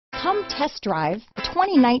Come test drive the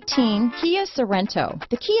 2019 Kia Sorento.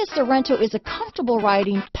 The Kia Sorento is a comfortable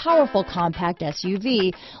riding, powerful compact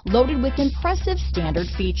SUV loaded with impressive standard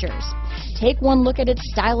features. Take one look at its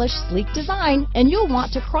stylish, sleek design and you'll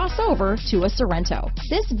want to cross over to a Sorento.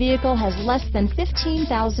 This vehicle has less than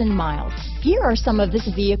 15,000 miles. Here are some of this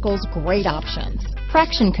vehicle's great options: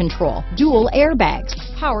 traction control, dual airbags,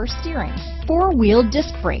 power steering, four-wheel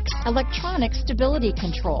disc brakes, electronic stability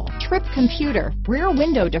control, trip computer, rear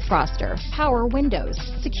window defroster, power windows,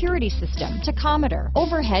 security system, tachometer,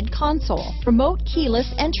 overhead console, remote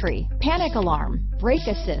keyless entry, panic alarm, brake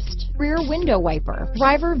assist, rear window wiper,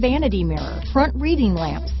 driver vanity mirror, front reading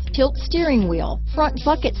lamps, tilt steering wheel, front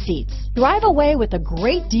bucket seats. Drive away with a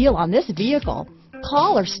great deal on this vehicle.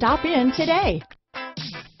 Call or stop in today.